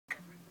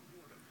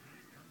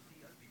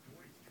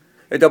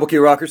Hey, Double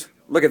Q Rockers,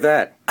 look at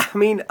that. I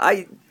mean,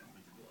 I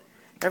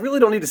really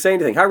don't need to say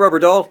anything. Hi, Rubber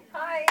Doll.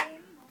 Hi.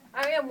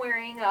 I am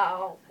wearing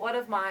one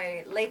of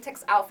my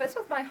latex outfits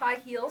with my high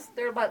heels.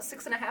 They're about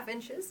 6.5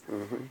 inches.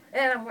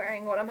 And I'm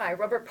wearing one of my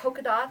rubber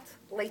polka dot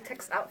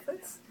latex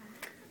outfits.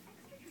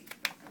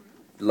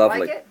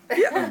 Lovely. Like it?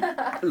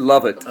 Yeah,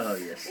 love it. Oh,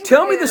 yes.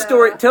 Tell me the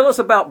story. Tell us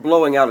about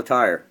blowing out a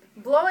tire.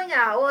 Blowing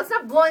out. Well, it's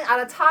not blowing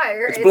out a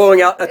tire. It's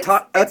blowing out a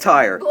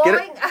tire. Blowing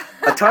Get it?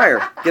 A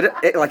tire. Get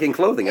it? Like in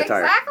clothing, a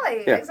tire.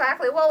 Exactly. Yeah.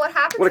 Exactly. Well, what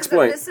happens Well, is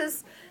explain.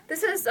 that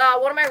this is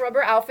one of my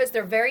rubber outfits.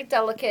 They're very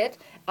delicate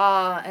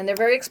and they're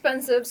very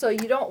expensive, so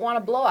you don't want to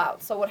blow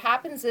out. So what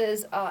happens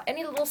is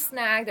any little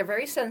snag, they're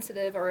very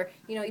sensitive, or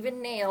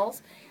even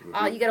nails,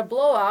 you get a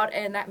blowout,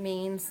 and that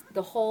means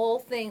the whole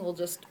thing will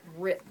just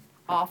rip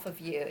off of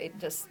you. It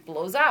just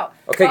blows out.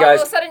 Okay, so guys.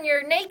 All of a sudden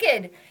you're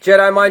naked.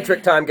 Jedi mind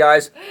trick time,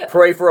 guys.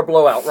 Pray for a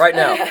blowout right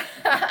now.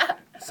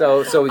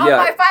 So yeah.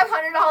 On my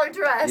 $500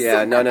 dress.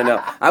 Yeah,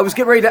 no. I was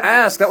getting ready to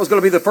ask. That was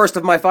going to be the first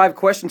of my 5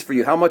 questions for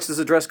you. How much does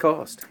a dress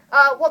cost?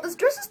 Well, this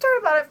dress is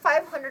started about at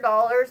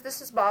 $500. This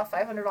is about a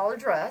 $500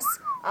 dress.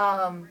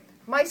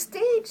 My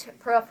stage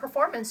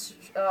performance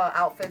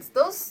outfits,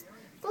 those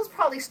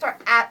probably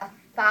start at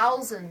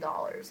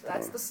 $1,000.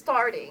 That's the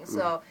starting.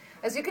 So,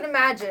 as you can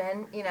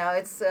imagine,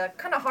 it's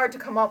kind of hard to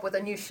come up with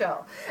a new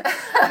show.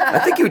 I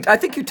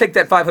think you take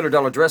that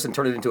 $500 dress and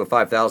turn it into a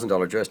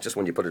 $5,000 dress just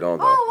when you put it on,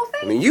 though. Oh, well,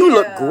 thank I mean, you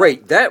look you.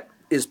 great. That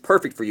is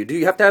perfect for you. Do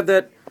you have to have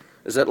that?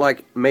 Is that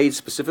like made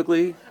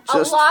specifically? A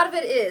lot of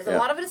it is. Yeah. A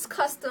lot of it is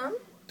custom.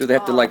 Do they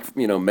have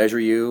to measure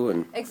you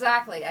and?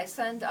 Exactly.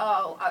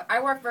 I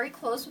work very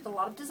close with a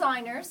lot of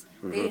designers.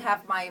 They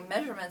have my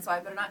measurements, so I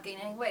better not gain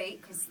any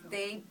weight because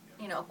they,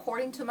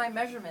 according to my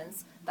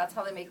measurements, that's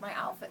how they make my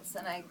outfits.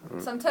 And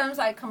sometimes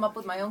I come up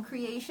with my own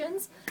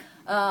creations,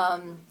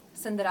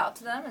 send it out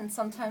to them, and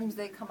sometimes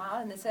they come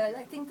out and they say,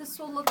 I think this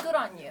will look good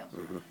on you.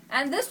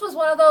 And this was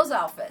one of those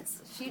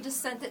outfits. She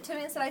just sent it to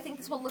me and said, I think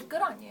this will look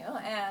good on you.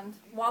 And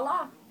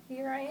voila,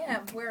 here I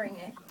am wearing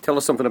it. Tell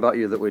us something about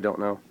you that we don't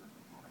know.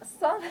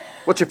 So,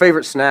 What's your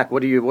favorite snack?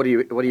 What do you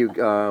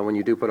when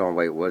you do put on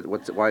weight?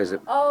 Why is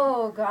it?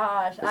 oh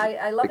gosh,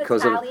 I love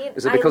Because Italian.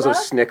 is it because of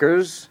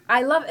Snickers?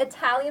 I love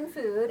Italian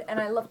food and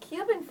I love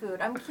Cuban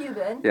food. I'm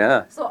Cuban.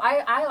 Yeah. So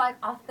I like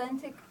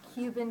authentic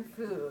Cuban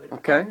food.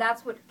 Okay. And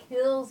that's what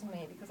kills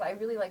me because I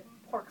really like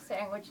pork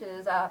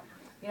sandwiches,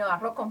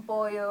 arroz con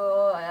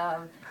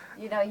pollo,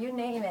 you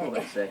name Oh, it.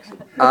 that's sexy.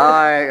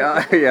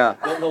 Yeah.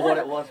 Don't know what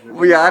it was.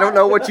 Well, yeah, I don't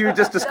know what you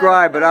just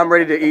described, but I'm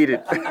ready to eat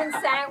it. Cuban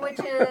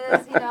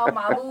sandwiches,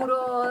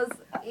 maduros,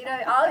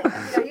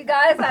 you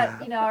guys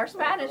that, are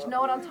Spanish know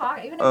what I'm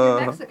talking. Even if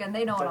you're Mexican,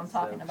 they know what I'm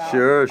talking about.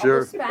 Sure. All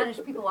the Spanish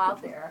people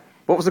out there.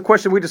 What was the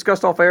question we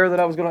discussed off air that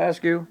I was going to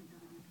ask you?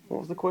 What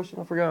was the question?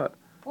 I forgot.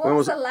 When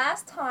was the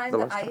last time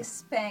that I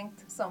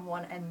spanked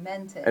someone and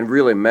meant it? And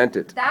really meant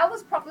it. That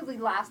was probably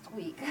last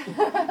week.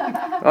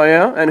 Oh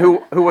yeah? And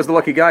who was the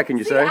lucky guy? Can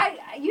you say?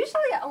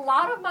 Usually, a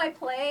lot of my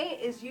play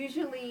is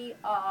usually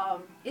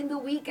in the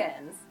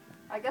weekends.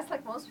 I guess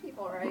like most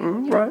people, right?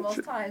 Right.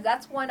 Most times.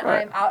 That's when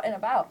I'm out and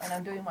about and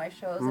I'm doing my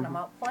shows and I'm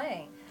out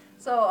playing.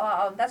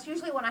 So that's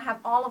usually when I have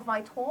all of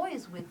my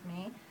toys with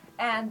me.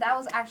 And that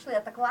was actually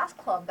at the Glass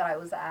Club that I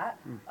was at.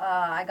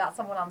 I got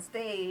someone on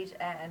stage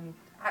and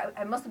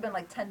I must have been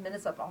like 10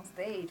 minutes up on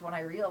stage when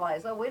I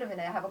realized, oh, wait a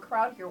minute, I have a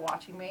crowd here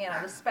watching me, and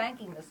I was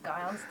spanking this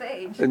guy on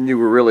stage. And you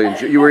were really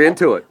you were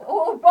into it.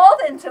 Oh, we're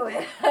both into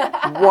it.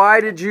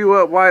 Why did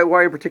you?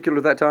 Why in particular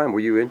that time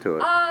were you into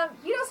it?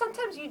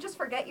 Sometimes you just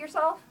forget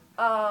yourself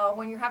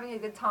when you're having a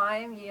good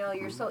time.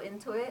 You're so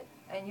into it,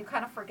 and you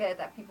kind of forget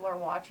that people are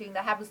watching.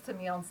 That happens to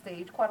me on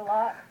stage quite a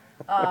lot.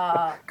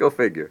 Go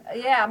figure.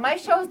 Yeah, my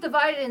show is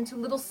divided into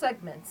little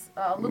segments,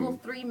 little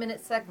 3-minute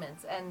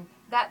segments, and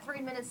that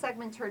 3-minute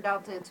segment turned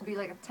out to be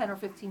like a 10 or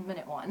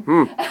 15-minute one.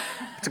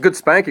 It's a good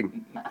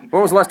spanking.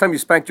 When was the last time you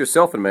spanked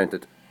yourself and meant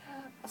it?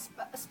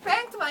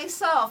 Spanked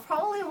myself,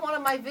 probably in one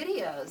of my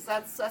videos.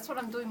 That's what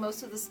I'm doing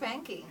most of the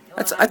spanking.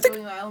 I think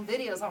doing my own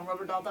videos on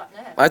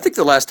rubberdoll.net. I think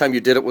the last time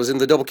you did it was in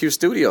the Double Q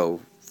studio,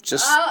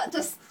 just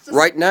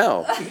right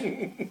now.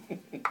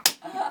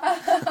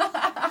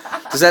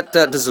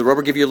 Does the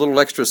rubber give you a little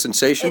extra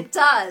sensation? It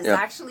does. Yeah.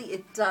 Actually,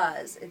 it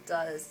does. It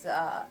does.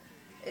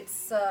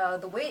 It's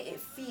the way it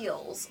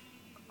feels.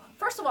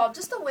 First of all,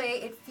 just the way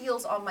it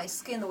feels on my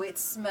skin, the way it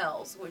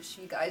smells, which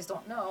you guys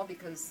don't know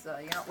because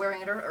you're not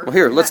wearing it. Well,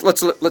 here, let's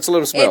let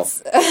him smell.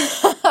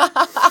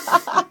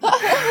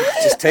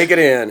 Just take it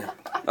in.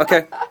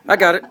 Okay, I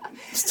got it.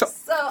 It's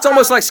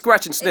almost like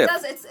scratch and sniff.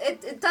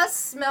 It does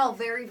smell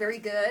very, very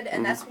good,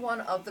 and that's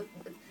one of the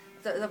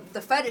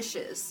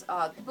fetishes.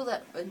 People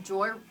that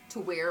enjoy to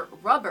wear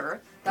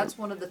rubber, that's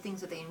one of the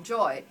things that they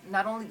enjoy.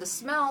 Not only the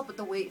smell, but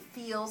the way it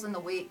feels and the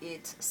way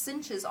it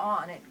cinches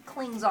on, it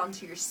clings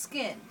onto your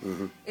skin.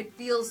 It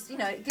feels,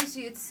 it gives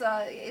you,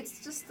 it's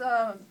just,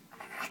 I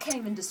can't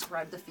even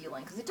describe the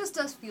feeling, because it just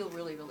does feel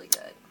really, really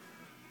good.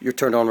 You're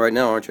turned on right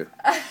now, aren't you?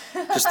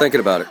 Just thinking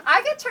about it.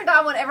 I get turned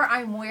on whenever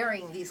I'm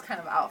wearing these kind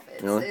of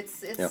outfits. Really?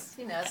 It's Yeah.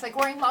 you know, it's like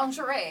wearing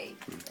lingerie.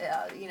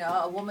 You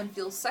know, a woman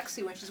feels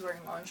sexy when she's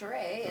wearing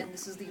lingerie, and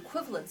this is the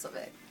equivalence of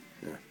it.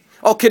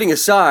 All kidding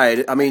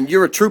aside, I mean,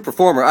 you're a true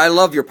performer. I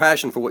love your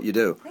passion for what you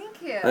do.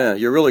 Thank you. Yeah,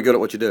 you're really good at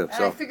what you do. And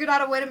So I figured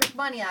out a way to make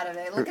money out of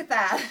it. Look at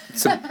that.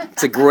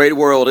 it's a great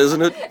world,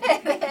 isn't it?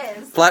 It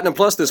is. Platinum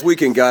Plus this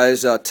weekend,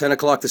 guys. 10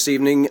 o'clock this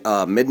evening,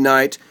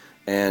 midnight,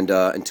 and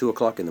 2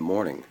 o'clock in the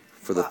morning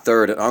for the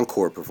third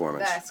encore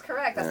performance. That's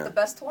correct. That's the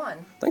best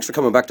one. Thanks for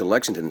coming back to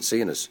Lexington and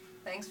seeing us.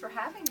 Thanks for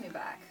having me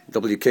back.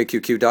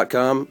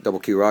 WKQQ.com, Double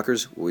Q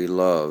Rockers. We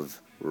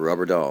love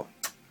Rubber Doll.